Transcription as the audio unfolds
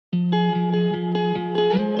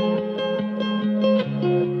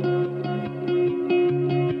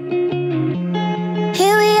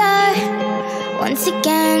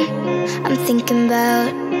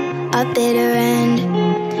our bitter end.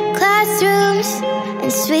 Classrooms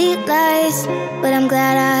and sweet lies, but I'm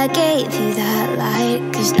glad I gave you that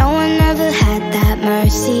light. Cause no one ever had that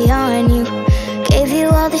mercy on you. Gave you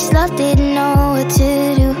all this love, didn't know what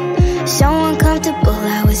to do. So uncomfortable,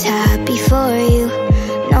 I was happy for you.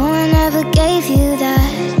 No one ever gave you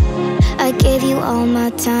that. I gave you all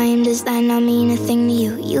my time, does that not mean a thing to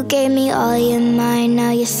you? You gave me all your mind,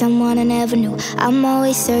 now you're someone I never knew. I'm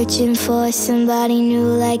always searching for somebody new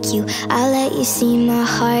like you. I let you see my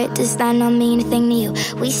heart, does that not mean a thing to you?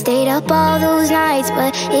 We stayed up all those nights,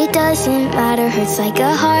 but it doesn't matter. Hurts like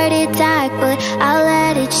a heart attack, but I'll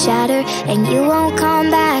let it shatter. And you won't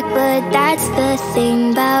come back, but that's the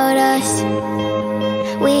thing about us.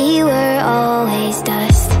 We were always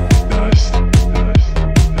dust.